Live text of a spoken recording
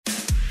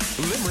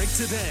Limerick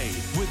Today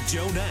with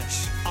Joe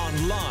Nash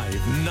on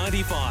Live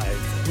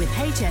 95. With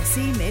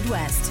HSE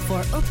Midwest.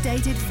 For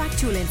updated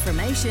factual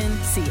information,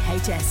 see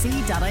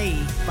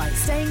hse.ie. By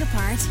staying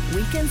apart,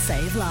 we can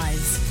save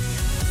lives.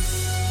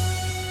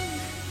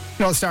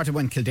 It all started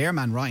when Kildare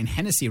man Ryan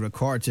Hennessy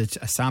recorded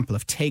a sample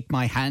of Take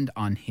My Hand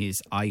on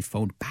his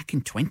iPhone back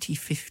in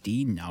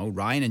 2015 now.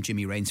 Ryan and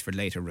Jimmy Rainsford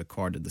later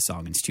recorded the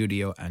song in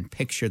studio, and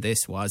Picture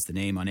This was the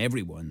name on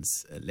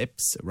everyone's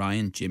lips.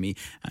 Ryan, Jimmy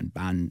and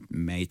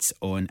bandmates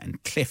Owen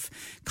and Cliff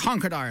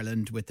conquered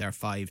Ireland with their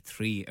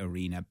 5-3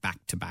 arena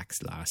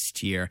back-to-backs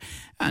last year,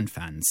 and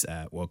fans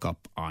woke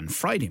up on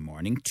Friday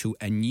morning to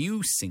a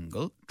new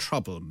single,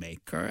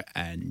 Troublemaker,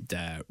 and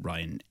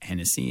Ryan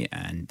Hennessy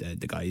and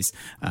the guys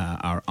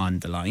are on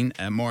the line.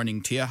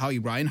 Morning to you. How are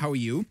you, Ryan? How are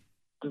you?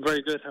 I'm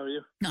very good. How are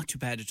you? Not too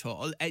bad at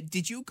all.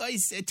 Did you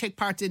guys take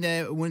part in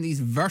one of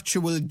these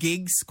virtual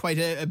gigs, quite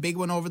a big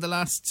one over the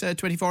last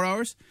 24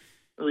 hours?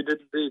 We did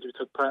indeed. We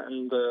took part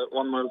in the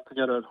One World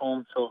Together at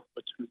Home show,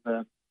 which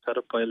was set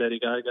up by Lady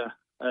Gaga.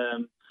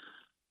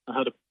 I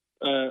had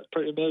a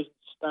pretty amazing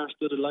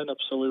star-studded lineup,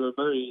 so we were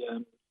very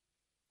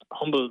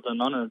humbled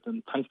and honoured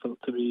and thankful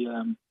to be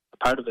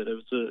a part of it. It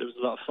was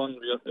a lot of fun.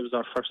 It was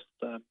our first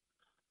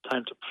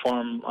time to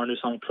perform our new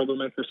song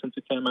Troublemaker since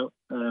it came out.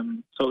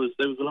 So it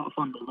was a lot of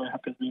fun. I was very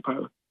happy to be a part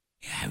of it.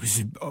 Yeah, it was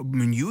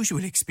an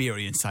unusual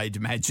experience, I'd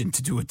imagine,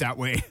 to do it that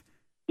way.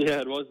 Yeah,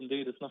 it was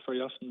indeed. It's not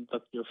very often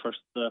that your first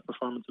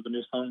performance of a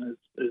new song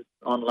is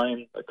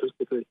online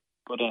acoustically.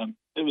 But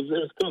it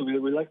was cool.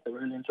 We liked it. We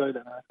really enjoyed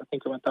it. I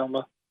think it went down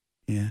well.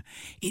 Yeah.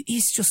 It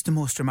is just the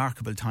most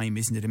remarkable time,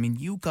 isn't it? I mean,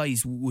 you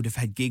guys would have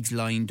had gigs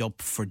lined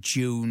up for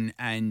June,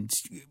 and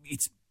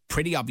it's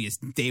pretty obvious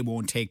they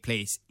won't take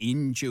place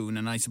in June,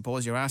 and I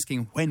suppose you're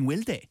asking, when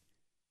will they?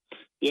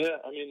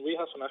 Yeah, I mean, we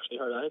haven't actually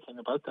heard anything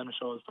about them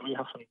shows. They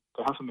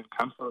haven't been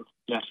cancelled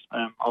yet.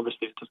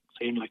 Obviously, it doesn't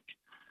seem like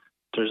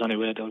there's any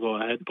way they'll go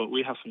ahead, but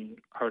we haven't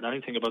heard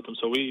anything about them.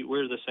 So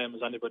we're the same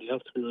as anybody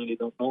else. We really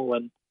don't know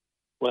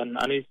when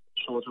any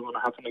shows are going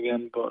to happen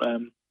again, but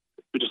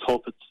we just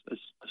hope it's as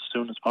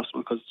soon as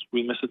possible, because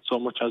we miss it so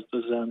much, as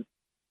does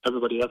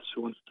everybody else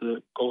who wants to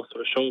go to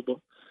a show. But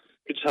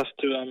we just have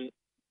to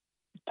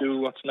do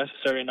what's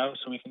necessary now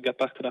so we can get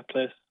back to that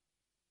place.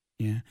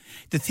 Yeah.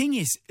 The thing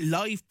is,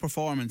 live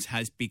performance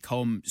has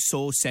become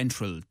so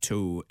central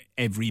to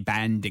every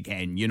band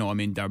again. You know, I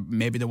mean,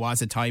 maybe there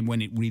was a time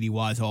when it really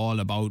was all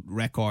about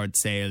record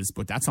sales,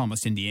 but that's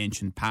almost in the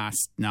ancient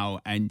past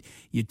now. And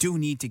you do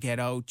need to get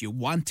out. You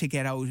want to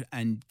get out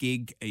and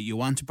gig. You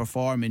want to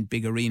perform in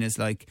big arenas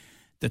like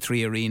the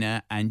 3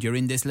 Arena, and you're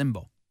in this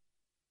limbo.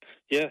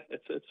 Yeah,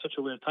 it's such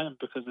a weird time,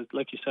 because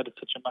like you said, it's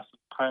such a massive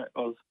part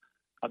of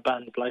a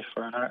band's life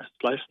or an artist's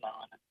life now,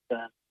 and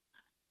it's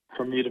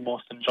for me the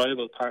most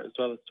enjoyable part as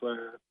well. It's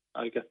where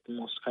I get the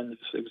most kind of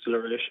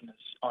exhilaration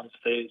is on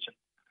stage, and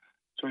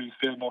it's where you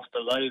feel most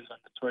alive,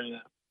 and it's where you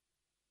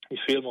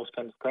feel most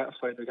kind of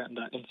gratified. You're getting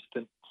that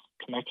instant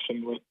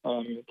connection with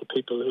the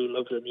people who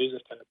love your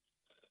music, and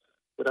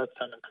without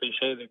sounding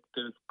cliche,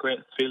 the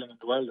greatest feeling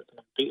in the world. It's an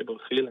unbeatable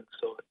feeling,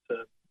 so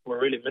we're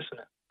really missing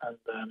it,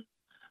 and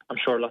I'm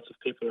sure lots of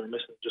people are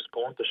missing just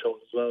going to shows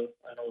as well.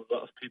 I know a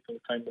lot of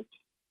people kind of,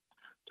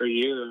 their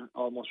year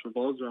almost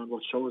revolves around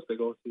what shows they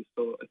go to,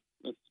 so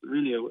it's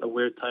really a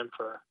weird time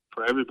for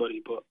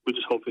everybody, but we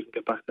just hope we can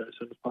get back there as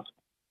soon as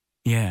possible.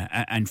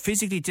 Yeah, and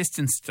physically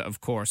distanced,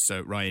 of course,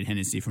 Ryan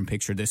Hennessy from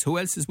Picture This. Who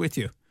else is with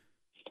you?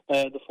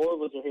 The 4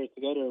 of us are here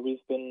together. We've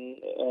been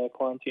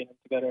quarantining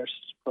together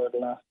for the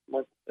last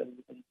month in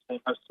the same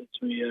house since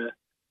we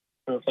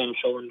were playing a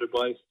show in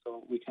Dubai,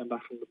 so we came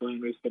back from Dubai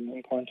and we've been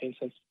in quarantine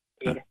since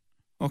together.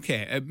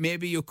 Okay,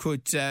 maybe you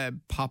could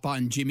pop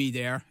on Jimmy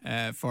there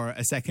for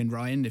a second,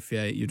 Ryan, if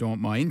you don't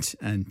mind,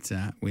 and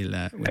we'll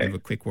have a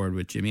quick word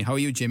with Jimmy. How are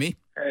you, Jimmy?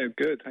 Hey,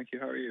 good, thank you.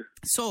 How are you?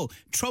 So,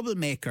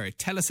 Troublemaker,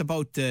 tell us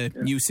about the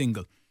new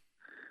single.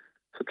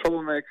 So,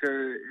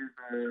 Troublemaker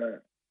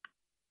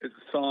is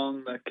a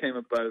song that came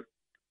about.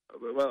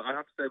 Well, I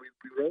have to say,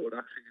 we wrote it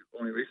actually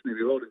only recently.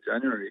 We wrote it in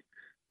January.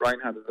 Ryan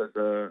had it as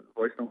a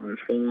voice note on his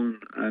phone,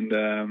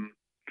 and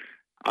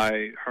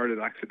I heard it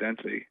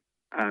accidentally.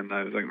 And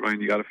I was like, Ryan,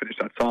 you got to finish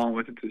that song.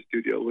 Went into the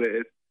studio with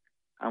it,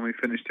 and we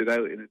finished it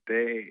out in a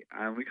day.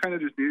 And we kind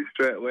of just knew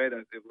straight away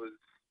that it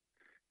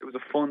was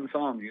a fun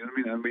song. You know what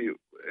I mean? And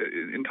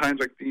we, in times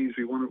like these,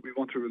 we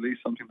want to release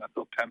something that's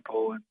up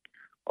tempo and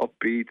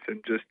upbeat,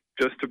 and just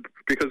to,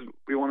 because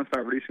we want to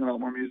start releasing a lot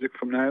more music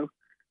from now.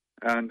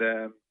 And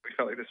we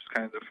felt like this was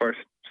kind of the first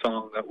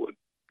song that would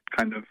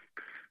kind of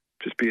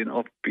just be an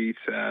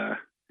upbeat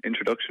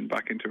introduction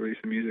back into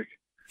releasing music.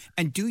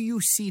 And do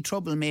you see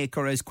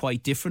Troublemaker as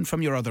quite different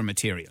from your other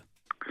material?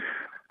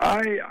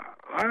 I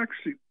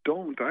actually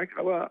don't. I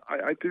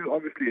do.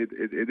 Obviously,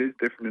 it is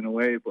different in a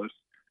way, but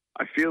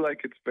I feel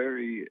like it's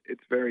very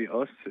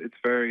us. It's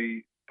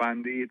very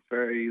bandy. It's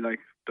very like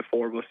the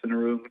 4 of us in a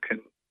room can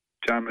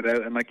jam it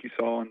out. And like you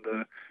saw on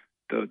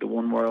the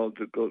One World,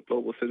 the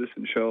Global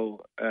Citizen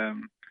show,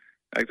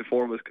 like the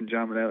 4 of us can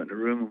jam it out in the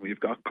room, and we've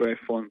got great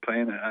fun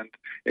playing it. And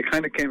it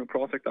kind of came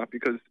across like that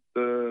because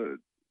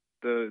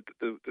the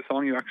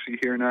song you actually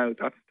hear now,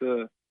 that's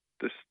the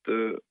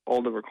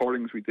all the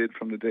recordings we did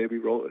from the day we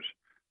wrote it.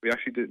 We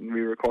actually didn't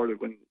re-record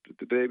it. When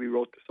the day we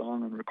wrote the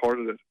song and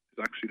recorded it is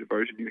actually the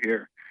version you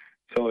hear.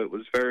 So it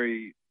was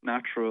very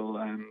natural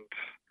and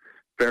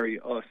very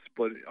us,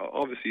 but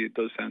obviously it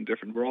does sound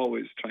different. We're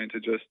always trying to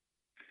just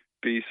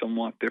be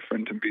somewhat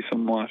different and be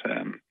somewhat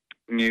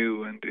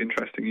new and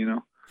interesting, you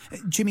know.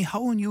 Jimmy,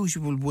 how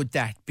unusual would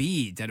that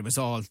be, that it was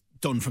all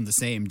done from the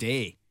same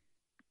day?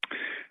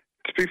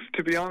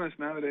 To be honest,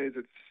 nowadays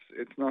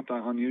it's not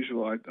that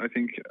unusual. I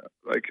think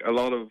like a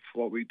lot of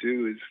what we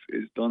do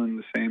is done in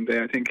the same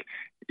day. I think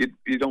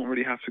you don't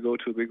really have to go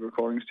to a big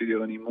recording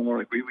studio anymore.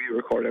 Like we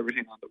record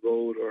everything on the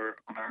road or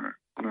on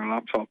our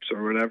laptops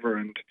or whatever,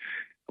 and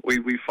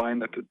we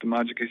find that the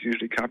magic is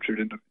usually captured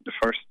in the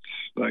first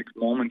like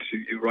moment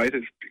you write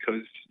it,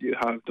 because you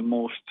have the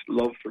most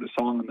love for the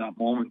song in that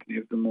moment, and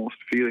you have the most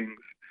feelings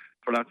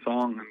for that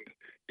song, and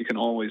you can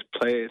always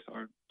play it,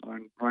 or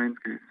Ryan's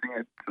going to sing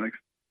it like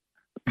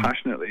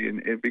passionately,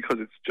 and because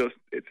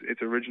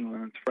it's original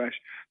and it's fresh.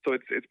 So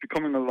it's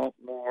becoming a lot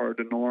more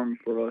the norm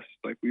for us.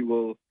 Like we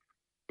will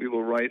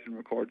write and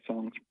record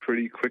songs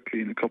pretty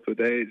quickly in a couple of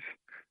days,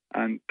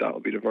 and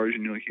that'll be the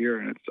version you'll hear.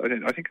 And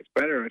I think it's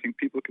better. I think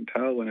people can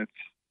tell when it's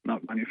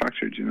not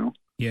manufactured, you know.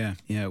 Yeah.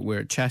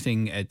 We're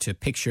chatting to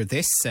Picture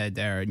This.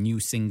 Their new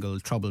single,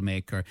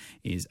 Troublemaker,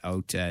 is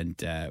out, and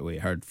we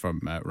heard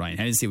from Ryan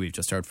Hennessy. We've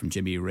just heard from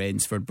Jimmy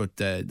Rainsford, but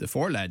the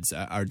four lads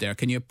are there.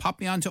 Can you pop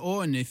me on to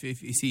Owen if you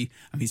see?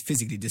 I mean, he's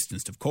physically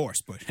distanced, of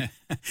course, but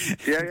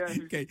yeah.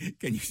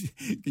 Can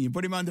you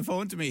put him on the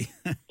phone to me?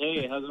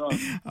 Hey, how's it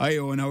going? Hi,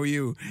 Owen. How are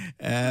you?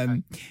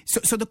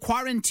 So the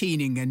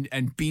quarantining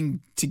and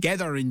being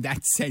together in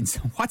that sense,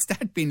 what's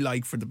that been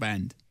like for the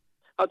band?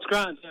 That's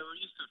grand. Yeah, we're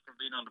used to it from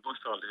being on the bus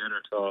all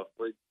together. So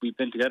we've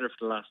been together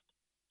for the last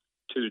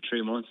 2 to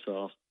 3 months.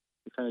 So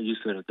we're kind of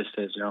used to it at this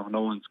stage. You know,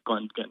 no one's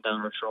getting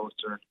down our throats,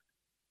 or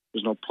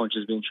there's no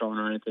punches being thrown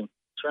or anything.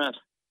 It's grand.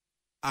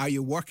 Are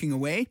you working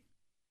away?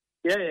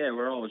 Yeah.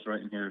 We're always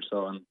writing here.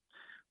 So I'm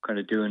kind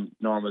of doing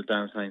normal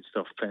downtime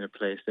stuff, playing a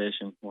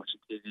PlayStation,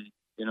 watching TV.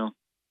 You know.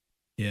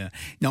 Yeah.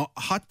 Now,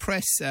 Hot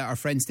Press, our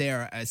friends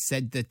there,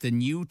 said that the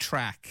new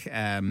track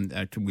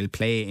we'll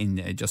play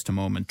in just a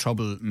moment,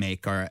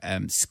 Troublemaker,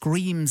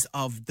 screams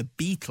of the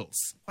Beatles.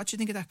 What do you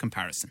think of that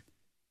comparison?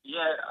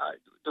 Yeah,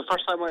 the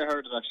first time I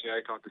heard it, actually,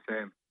 I thought the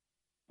same.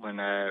 When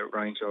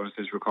Ryan showed us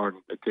his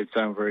recording, it did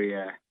sound very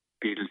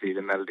Beatlesy,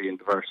 the melody and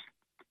the verse.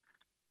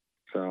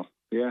 So,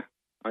 yeah,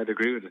 I'd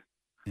agree with it.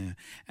 Yeah,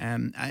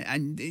 and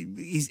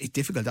it's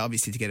difficult,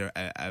 obviously, to get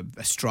a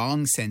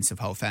strong sense of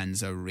how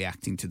fans are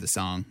reacting to the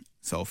song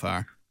so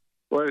far.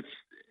 Well,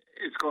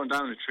 it's going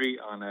down a treat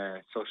on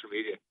social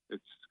media.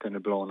 It's kind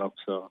of blowing up,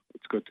 so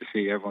it's good to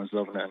see everyone's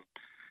loving it, and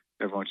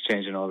everyone's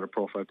changing all their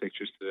profile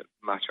pictures to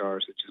match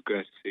ours, which is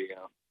great to see. You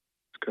know,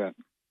 it's great.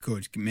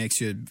 Good. It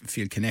makes you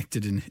feel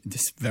connected in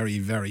this very,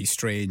 very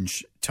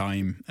strange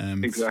time.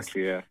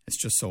 Exactly, yeah.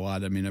 It's just so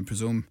odd. I mean, I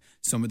presume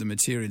some of the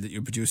material that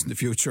you produce in the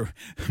future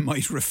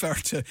might refer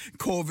to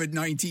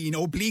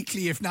COVID-19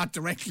 obliquely, if not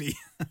directly.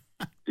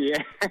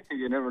 Yeah,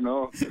 you never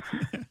know.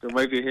 There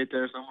might be a hit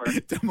there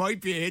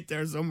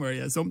somewhere.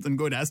 Yeah, something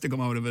good has to come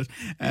out of it.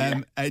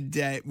 And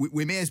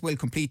we may as well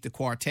complete the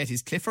quartet.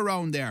 Is Cliff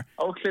around there?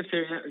 Oh, Cliff's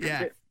here.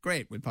 Yeah,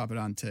 great. We'll pop it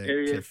on to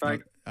Cliff.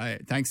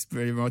 Thanks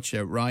very much,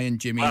 Ryan,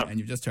 Jimmy, and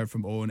you've just heard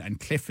from Owen,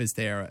 and Cliff is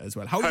there as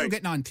well. How are you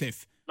getting on,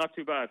 Cliff? Not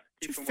too bad.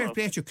 Fair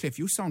play to you, Cliff.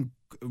 You sound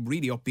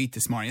really upbeat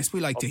this morning. That's what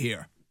we like to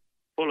hear.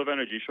 Full of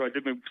energy. Sure, I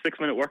did my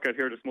 6-minute workout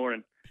here this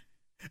morning.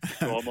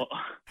 So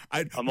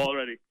I'm all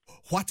ready.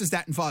 What does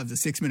that involve, the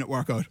 6-minute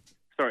workout?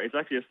 Sorry, it's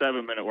actually a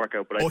 7-minute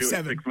workout, but I do it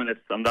in 6 minutes.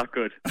 I'm that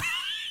good.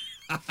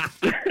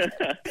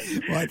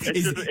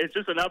 It's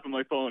just an app on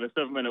my phone, a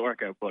 7-minute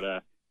workout, but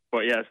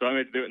yeah, so I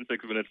made to do it in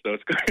 6 minutes, so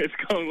it's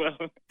going well.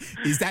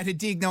 Is that a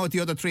dig now at the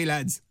other 3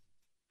 lads?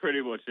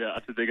 Pretty much, yeah.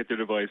 That's a dig at the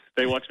other boys.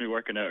 They watch me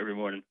working out every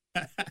morning.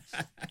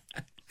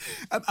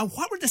 And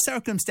what were the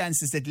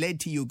circumstances that led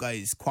to you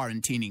guys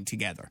quarantining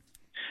together?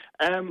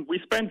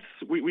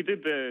 We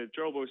did the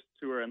Jobos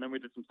tour, and then we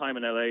did some time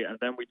in LA, and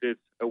then we did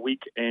a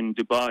week in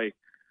Dubai,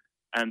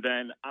 and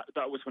then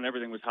that was when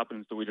everything was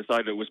happening. So we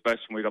decided it was best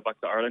when we got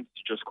back to Ireland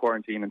to just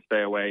quarantine and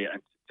stay away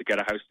and to get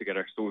a house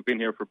together. So we've been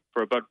here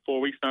for about 4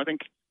 weeks now, I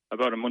think,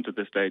 about a month at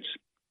this stage.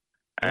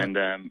 And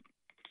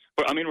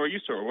but I mean, we're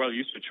used to it. We're well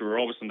used to it. We're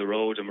always on the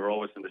road, and we're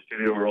always in the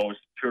studio. We're always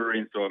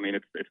touring. So I mean,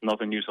 it's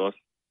nothing new to us.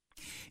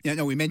 Yeah,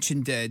 no, we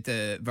mentioned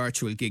the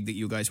virtual gig that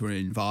you guys were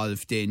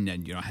involved in,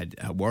 and had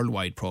a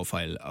worldwide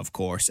profile, of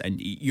course. And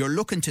you're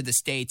looking to the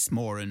States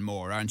more and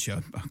more, aren't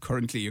you?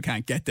 Currently, you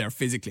can't get there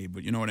physically,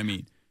 but you know what I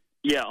mean.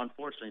 Yeah,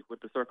 unfortunately,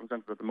 with the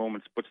circumstances at the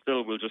moment, but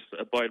still, we'll just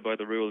abide by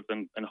the rules,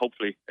 and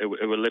hopefully, it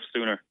will lift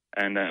sooner,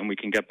 and we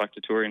can get back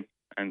to touring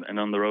and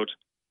on the road.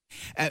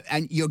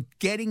 And you're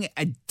getting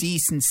a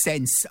decent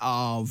sense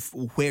of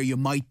where you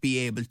might be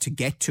able to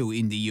get to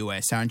in the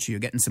US, aren't you? You're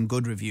getting some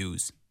good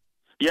reviews.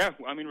 Yeah,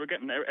 I mean, we're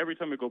getting, every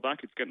time we go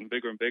back, it's getting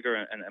bigger and bigger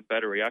and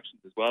better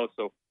reactions as well.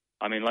 So,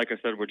 I mean, like I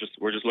said, we're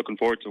just looking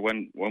forward to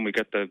when we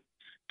get the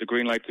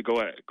green light to go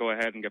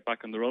ahead and get back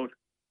on the road.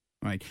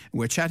 Right.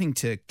 We're chatting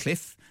to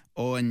Cliff,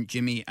 Owen,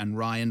 Jimmy and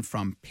Ryan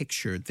from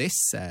Picture This.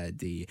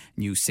 The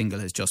new single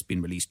has just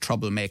been released,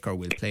 Troublemaker.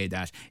 We'll play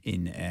that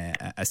in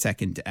a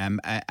second.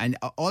 And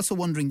also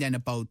wondering then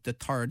about the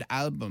third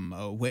album.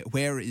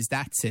 Where is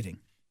that sitting?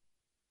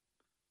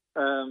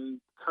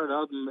 Third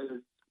album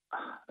is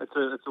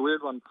it's a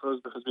weird one for us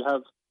because we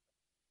have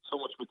so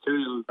much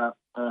material that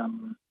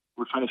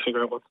we're trying to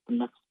figure out what's the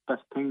next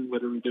best thing,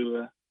 whether we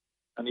do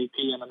an EP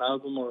and an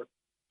album or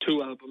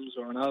 2 albums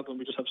or an album.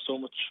 We just have so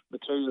much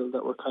material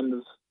that we're kind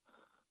of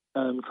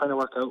trying to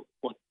work out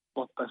what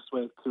best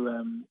way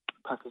to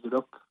package it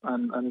up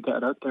and get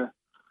it out there.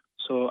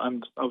 So,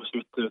 and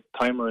obviously with the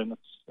timer in,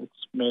 it's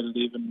made it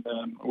even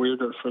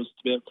weirder for us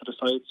to be able to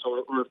decide.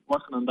 So we're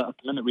working on that at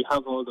the minute. We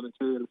have all the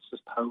material. It's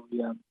just how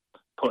we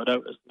put it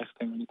out is the next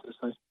thing we need to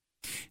decide.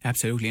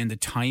 Absolutely. And the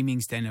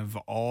timings then of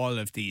all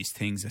of these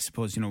things, I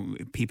suppose,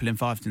 people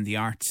involved in the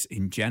arts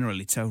in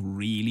general, it's a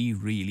really,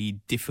 really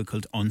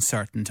difficult,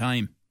 uncertain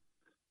time.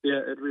 Yeah,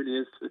 it really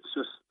is. It's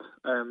just,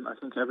 I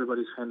think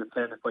everybody's kind of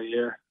playing it by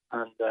ear,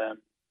 and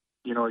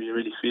you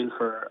really feel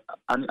for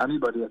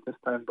anybody at this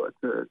time. But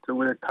it's a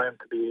weird time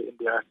to be in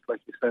the arts,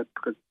 like you said,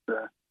 because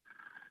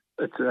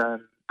it's a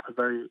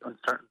very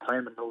uncertain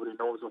time, and nobody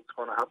knows what's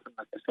going to happen.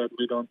 Like I said,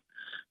 we don't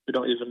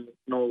even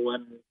know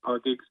when our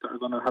gigs that are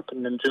going to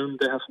happen in June.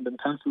 They haven't been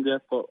cancelled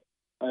yet, but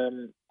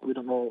we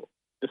don't know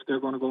if they're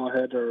going to go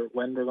ahead or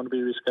when they're going to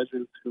be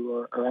rescheduled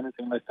to or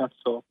anything like that.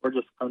 So we're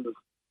just kind of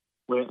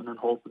waiting and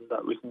hoping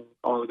that we can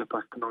all get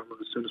back to normal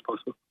as soon as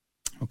possible.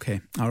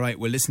 Okay. All right.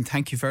 Well, listen,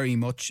 thank you very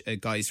much,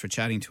 guys, for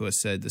chatting to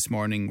us this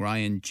morning.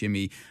 Ryan,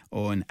 Jimmy,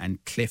 Owen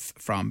and Cliff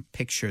from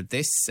Picture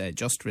This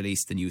just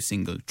released the new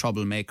single,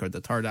 Troublemaker,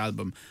 the third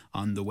album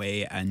on the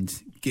way, and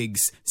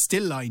gigs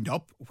still lined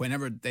up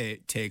whenever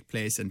they take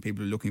place, and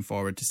people are looking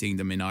forward to seeing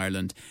them in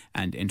Ireland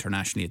and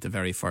internationally at the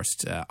very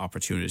first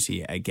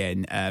opportunity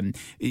again.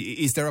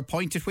 Is there a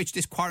point at which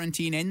this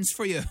quarantine ends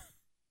for you?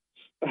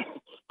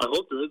 I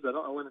hope there is. I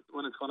don't know when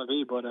it's going to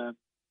be, but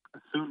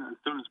as soon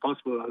as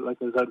possible. Like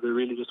I said, we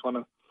really just want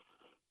to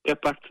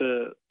get back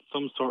to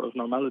some sort of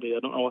normality. I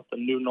don't know what the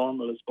new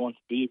normal is going to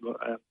be, but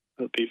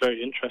it'll be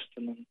very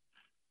interesting and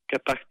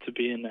get back to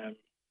being, as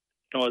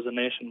a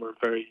nation, we're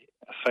very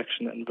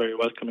affectionate and very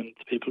welcoming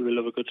to people. We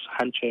love a good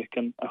handshake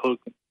and a hug.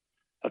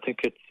 I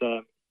think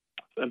it's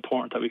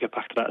important that we get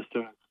back to that as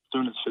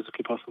soon as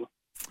physically possible.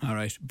 All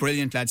right.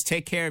 Brilliant, lads.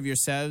 Take care of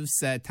yourselves.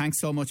 Thanks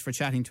so much for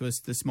chatting to us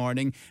this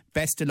morning.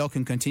 Best of luck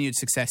and continued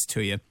success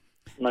to you.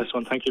 Nice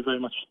one. Thank you very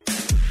much.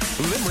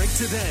 Limerick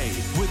Today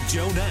with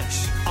Joe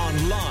Nash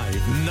on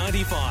Live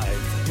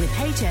 95. With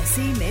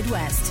HSE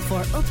Midwest.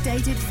 For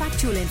updated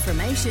factual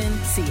information,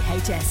 see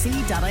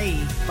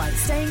hse.ie. By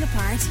staying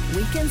apart,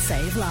 we can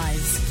save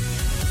lives.